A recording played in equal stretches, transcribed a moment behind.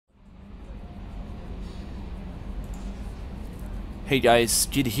Hey guys,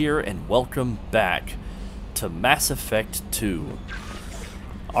 Skidd here, and welcome back to Mass Effect 2.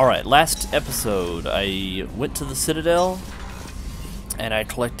 Alright, last episode I went to the Citadel and I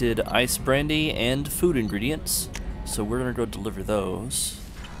collected ice brandy and food ingredients, so we're gonna go deliver those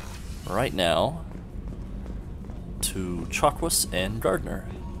right now to Chakwas and Gardner.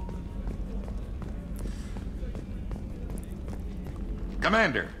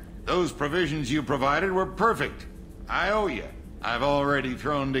 Commander, those provisions you provided were perfect. I owe you. I've already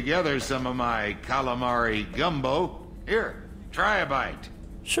thrown together some of my calamari gumbo. Here, try a bite.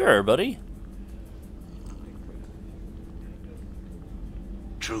 Sure, buddy.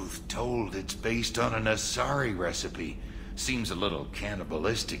 Truth told, it's based on an Asari recipe. Seems a little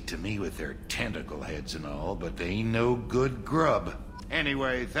cannibalistic to me with their tentacle heads and all, but they ain't no good grub.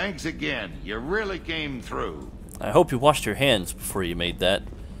 Anyway, thanks again. You really came through. I hope you washed your hands before you made that.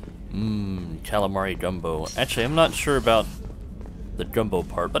 Calamari gumbo. Actually, I'm not sure about the gumbo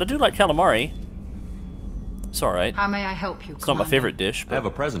part, but I do like calamari. It's alright. How may I help you, It's not my favorite dish, I but have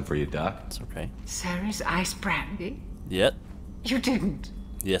a present for you, Doc. it's okay. Sarah's ice brandy? Yet. You didn't.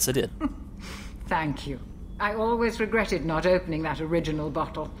 Yes, I did. Thank you. I always regretted not opening that original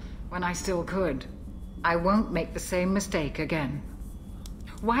bottle when I still could. I won't make the same mistake again.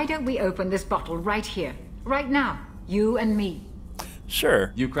 Why don't we open this bottle right here, right now, you and me?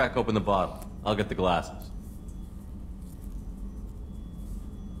 Sure. You crack open the bottle. I'll get the glasses.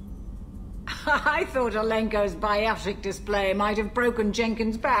 I thought Alenko's biotic display might have broken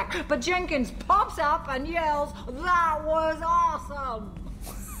Jenkins' back, but Jenkins pops up and yells, "That was awesome!"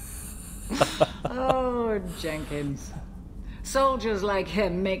 Oh, Jenkins. Soldiers like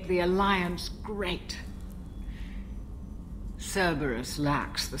him make the Alliance great. Cerberus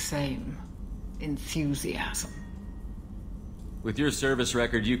lacks the same enthusiasm. With your service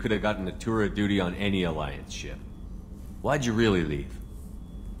record, you could have gotten a tour of duty on any Alliance ship. Why'd you really leave?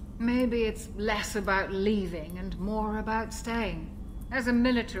 Maybe it's less about leaving and more about staying. As a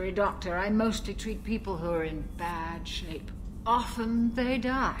military doctor, I mostly treat people who are in bad shape. Often they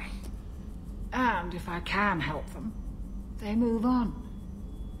die. And if I can help them, they move on.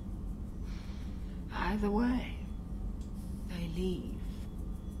 Either way, they leave.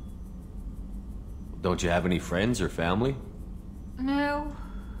 Don't you have any friends or family? No,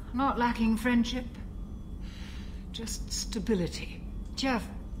 not lacking friendship. Just stability.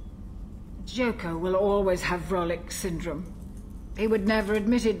 Joko will always have Vrolic syndrome. He would never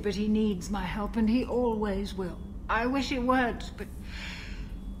admit it, but he needs my help, and he always will. I wish it weren't, but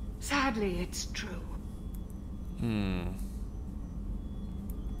sadly, it's true.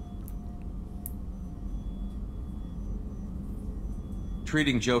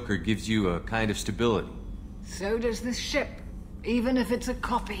 Treating Joker gives you a kind of stability. So does this ship, even if it's a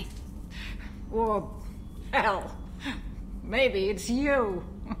copy. Or, hell, maybe it's you.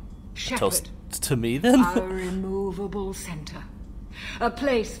 Shepard. Toast to me, then? A removable center. A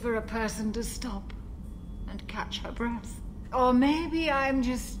place for a person to stop and catch her breath. Or maybe I'm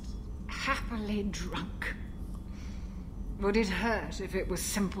just happily drunk. Would it hurt if it was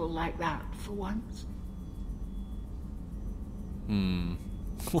simple like that for once?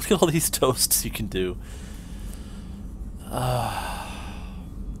 Look at all these toasts you can do. I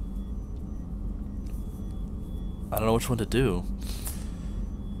don't know which one to do.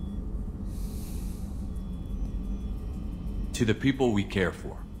 To the people we care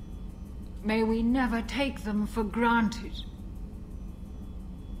for. May we never take them for granted.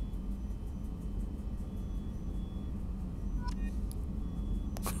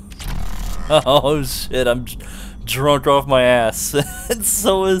 Oh shit, I'm drunk off my ass. And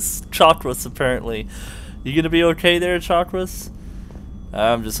so is Chakwas, apparently. You gonna be okay there, Chakwas?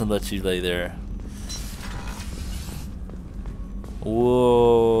 I'm just gonna let you lay there.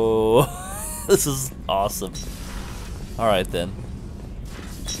 Whoa. This is awesome. Alright then.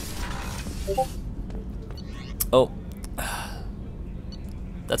 Oh.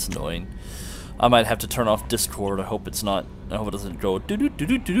 That's annoying. I might have to turn off Discord. I hope it's not. I hope it doesn't go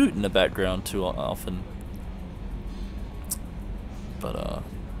doo-doo-doo-doo-doo in the background too often. But,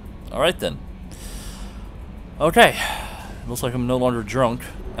 alright then. Okay. Looks like I'm no longer drunk.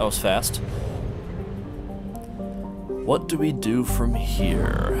 That was fast. What do we do from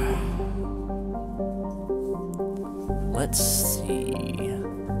here? Let's see.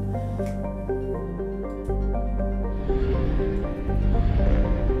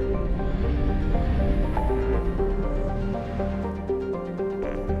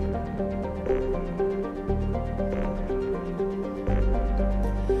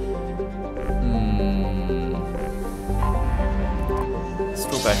 Let's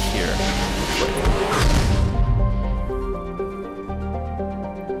go back here.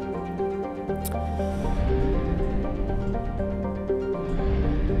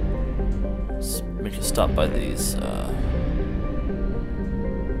 stop by these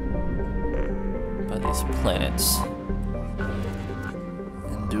planets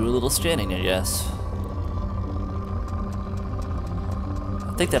and do a little scanning, I guess.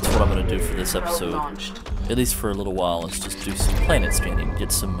 I think that's what I'm gonna do for this episode, at least for a little while. Is just do some planet scanning,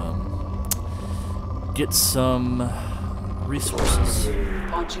 get some resources.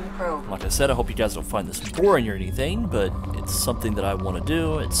 Launching probe. Like I said, I hope you guys don't find this boring or anything, but it's something that I want to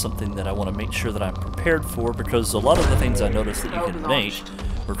do. It's something that I want to make sure that I'm prepared for, because a lot of the things I noticed that you can make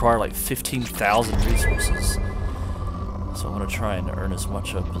require like 15,000 resources. So I want to try and earn as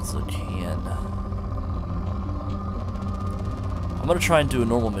much up as I can. I'm going to try and do a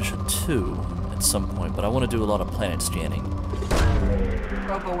normal mission too at some point, but I want to do a lot of planet scanning.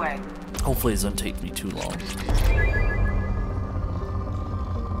 Probe away. Hopefully it doesn't take me too long.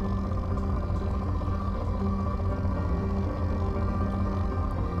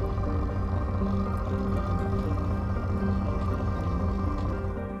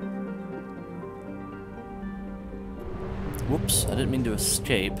 Whoops, I didn't mean to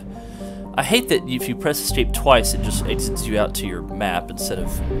escape. I hate that if you press escape twice, it just exits you out to your map instead of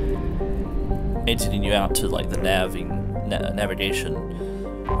exiting you out to like the navigation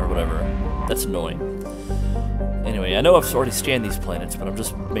or whatever. That's annoying. Anyway, I know I've already scanned these planets, but I'm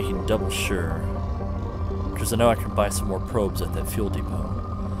just making double sure, because I know I can buy some more probes at that fuel depot.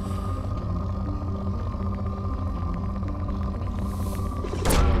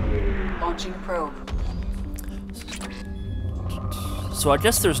 Launching probe. So I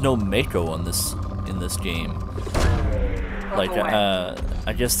guess there's no Mako in this game. Like,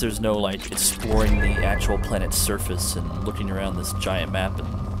 I guess there's no like exploring the actual planet's surface and looking around this giant map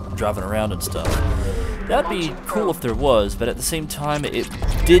and driving around and stuff. That'd be cool if there was, but at the same time, it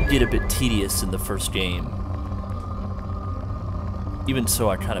did get a bit tedious in the first game. Even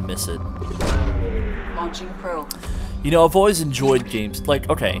so, I kind of miss it. Launching probe. You know, I've always enjoyed games like,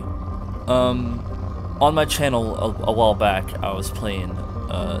 okay, on my channel a while back, I was playing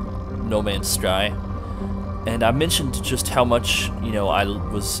No Man's Sky, and I mentioned just how much, you know, I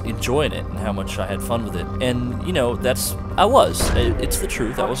was enjoying it and how much I had fun with it. And, you know, it's the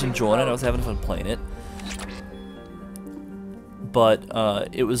truth. I was enjoying it. I was having fun playing it. But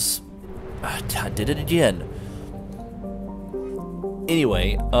it was, I did it again.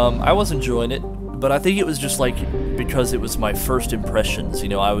 Anyway, I was enjoying it. But I think it was just like because it was my first impressions. You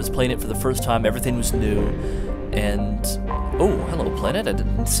know, I was playing it for the first time, everything was new, and oh, hello planet, I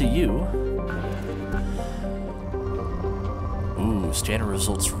didn't see you. Ooh, scanner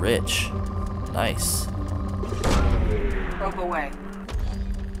results rich. Nice. Probe away.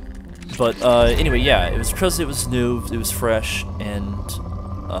 But anyway, yeah, it was because it was new, it was fresh, and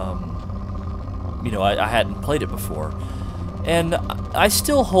you know, I hadn't played it before. And I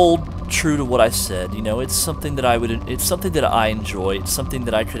still hold true to what I said. You know, it's something that it's something that I enjoy. It's something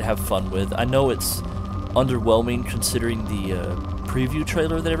that I could have fun with. I know it's underwhelming considering the preview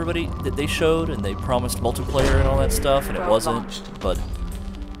trailer that they showed, and they promised multiplayer and all that stuff, and it wasn't. But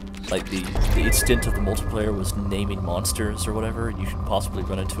like the extent of the multiplayer was naming monsters or whatever. You could possibly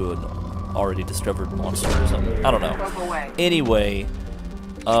run into an already discovered monster or something. I don't know. Anyway,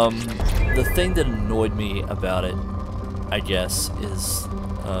 the thing that annoyed me about it, I guess, is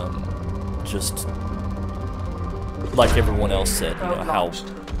just like everyone else said, you know, how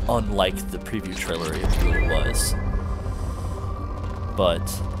unlike the preview trailer it really was. But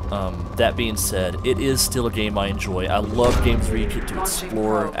that being said, it is still a game I enjoy. I love games where you get to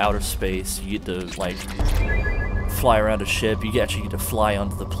explore outer space. You get to like fly around a ship. You actually get to fly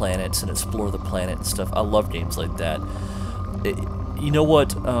onto the planets and explore the planet and stuff. I love games like that. You know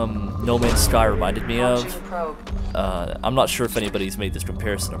what No Man's Sky reminded me of? I'm not sure if anybody's made this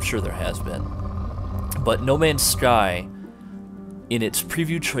comparison. I'm sure there has been. But No Man's Sky, in its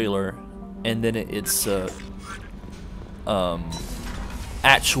preview trailer, and then its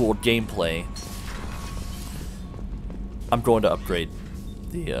actual gameplay, I'm going to upgrade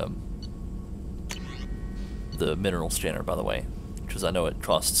the mineral scanner, by the way, because I know it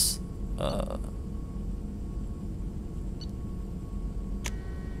costs that.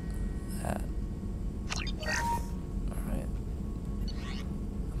 Alright.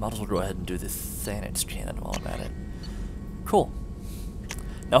 Might as well go ahead and do the Thanate cannon while I'm at it. Cool.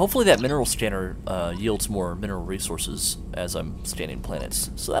 Now hopefully that mineral scanner yields more mineral resources as I'm scanning planets.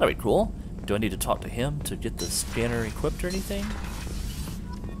 So that'll be cool. Do I need to talk to him to get the scanner equipped or anything?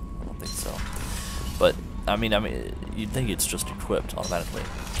 I don't think so. But I mean, you'd think it's just equipped automatically.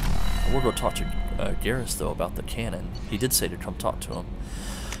 We'll go talk to Garrus though about the cannon. He did say to come talk to him.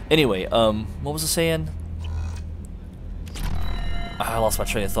 Anyway, what was I saying? I lost my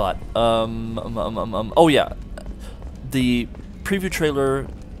train of thought. Oh yeah, the preview trailer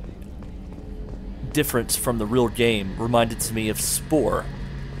difference from the real game reminded me of Spore.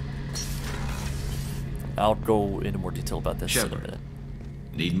 I'll go into more detail about this in a minute.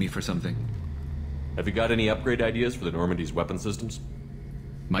 Need me for something? Have you got any upgrade ideas for the Normandy's weapon systems?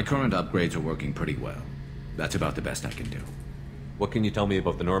 My current upgrades are working pretty well. That's about the best I can do. What can you tell me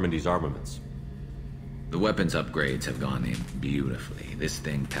about the Normandy's armaments? The weapons upgrades have gone in beautifully. This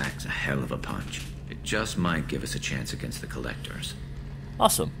thing packs a hell of a punch. It just might give us a chance against the Collectors.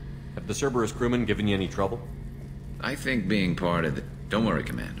 Awesome. Have the Cerberus crewmen given you any trouble? I think being part of the... Don't worry,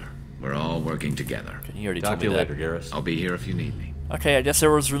 Commander. We're all working together. Okay, you already Talk told to me you that. later, Garrus. I'll be here if you need me. Okay, I guess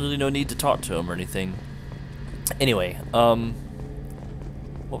there was really no need to talk to him or anything. Anyway,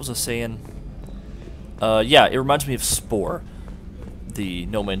 what was I saying? Yeah, it reminds me of Spore, the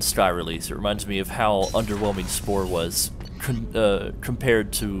No Man's Sky release. It reminds me of how underwhelming Spore was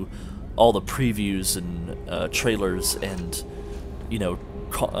compared to all the previews and trailers and, you know,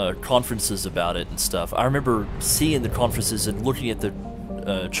 conferences about it and stuff. I remember seeing the conferences and looking at the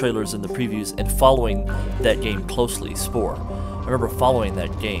trailers and the previews and following that game closely, Spore. I remember following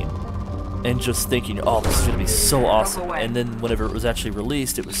that game and just thinking, oh, this is going to be so awesome. And then whenever it was actually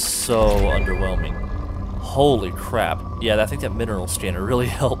released, it was so underwhelming. Holy crap. Yeah, I think that mineral scanner really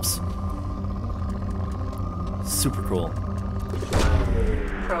helps. Super cool.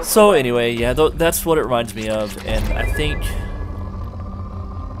 So anyway, yeah, that's what it reminds me of, and I think...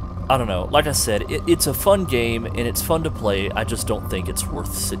 I don't know, like I said, it's a fun game, and it's fun to play. I just don't think it's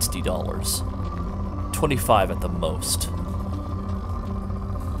worth $60. $25 at the most.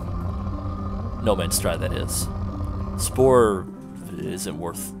 No Man's Sky, that is. Spore isn't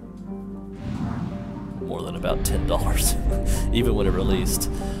worth more than about $10, even when it released.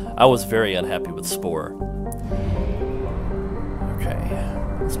 I was very unhappy with Spore. Okay,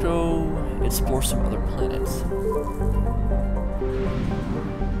 let's go explore some other planets.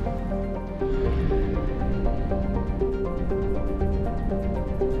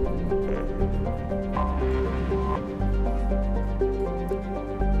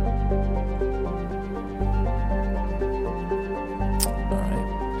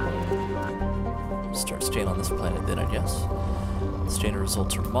 Start staying on this planet then, I guess. Standard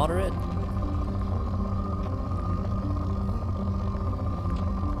results are moderate.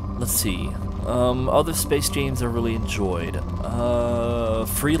 Let's see. Other space games I really enjoyed.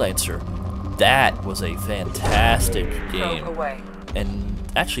 Freelancer. That was a fantastic game. And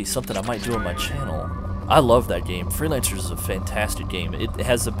actually something I might do on my channel. I love that game. Freelancer is a fantastic game. It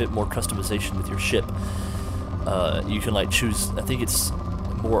has a bit more customization with your ship. You can like choose, I think it's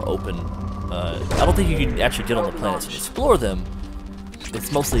more open. I don't think you can actually get on the planets and explore them.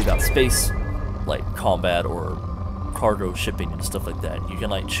 It's mostly about space, like combat or cargo shipping and stuff like that. You can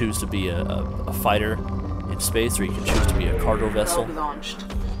like choose to be a fighter in space, or you can choose to be a cargo vessel. And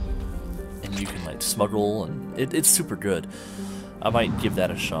you can like smuggle, and it's super good. I might give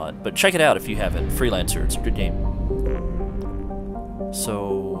that a shot. But check it out if you haven't. Freelancer, it's a good game.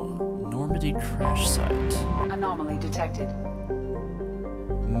 So, Normandy crash site. Anomaly detected.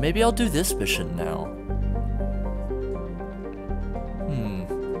 Maybe I'll do this mission now.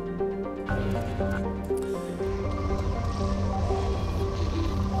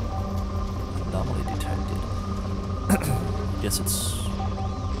 Anomaly detected. Guess it's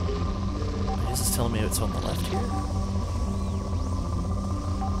telling me it's on the left here.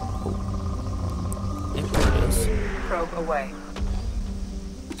 Oh. Yeah, there it is. Probe away.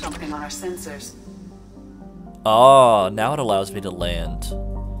 Something on our sensors. Ah, now it allows me to land.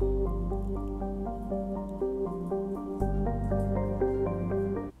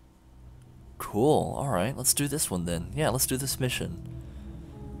 Cool. Alright, let's do this one then. Yeah, let's do this mission.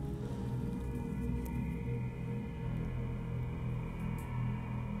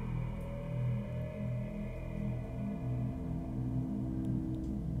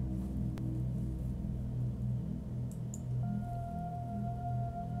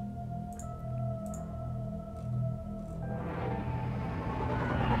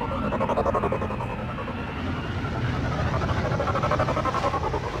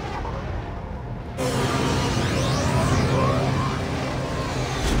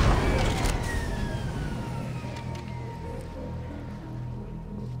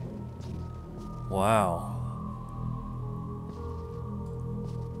 Wow.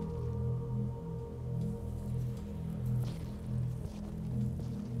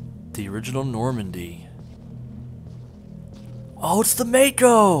 The original Normandy. Oh, it's the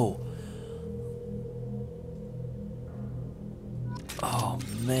Mako! Oh,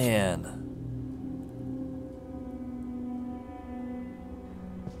 man.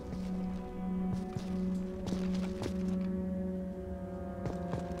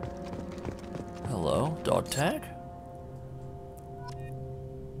 Dog tag?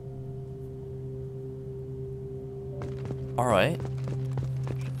 Alright.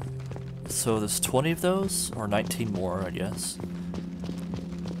 So there's 20 of those? Or 19 more, I guess.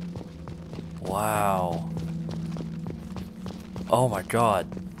 Wow. Oh my god.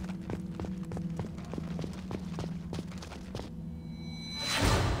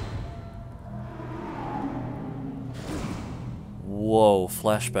 Whoa,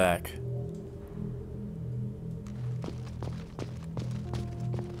 flashback.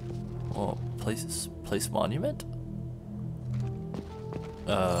 Oh, place monument?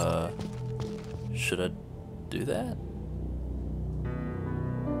 Should I do that?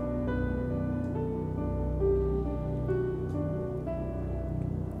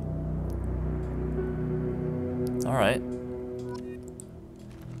 Alright.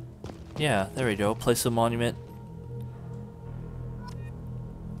 Yeah, there we go. Place a monument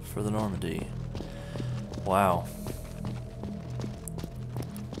for the Normandy. Wow.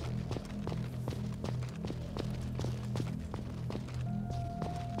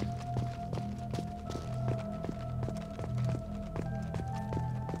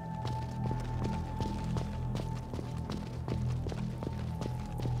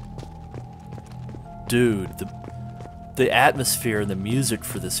 Dude, the atmosphere and the music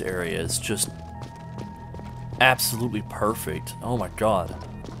for this area is just absolutely perfect. Oh my god.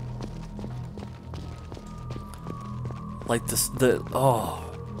 Like this, oh.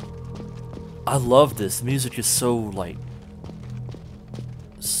 I love this. The music is so, like,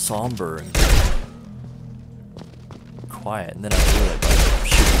 somber and quiet. And then I do it by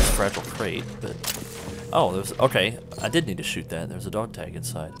shooting this fragile crate, but... Oh, there's... Okay, I did need to shoot that. There's a dog tag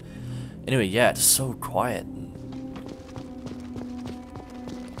inside. Anyway, yeah, it's so quiet and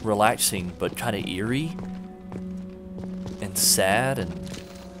relaxing, but kind of eerie and sad, and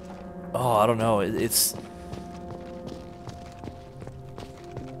oh, I don't know, it's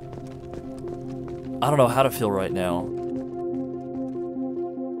I don't know how to feel right now.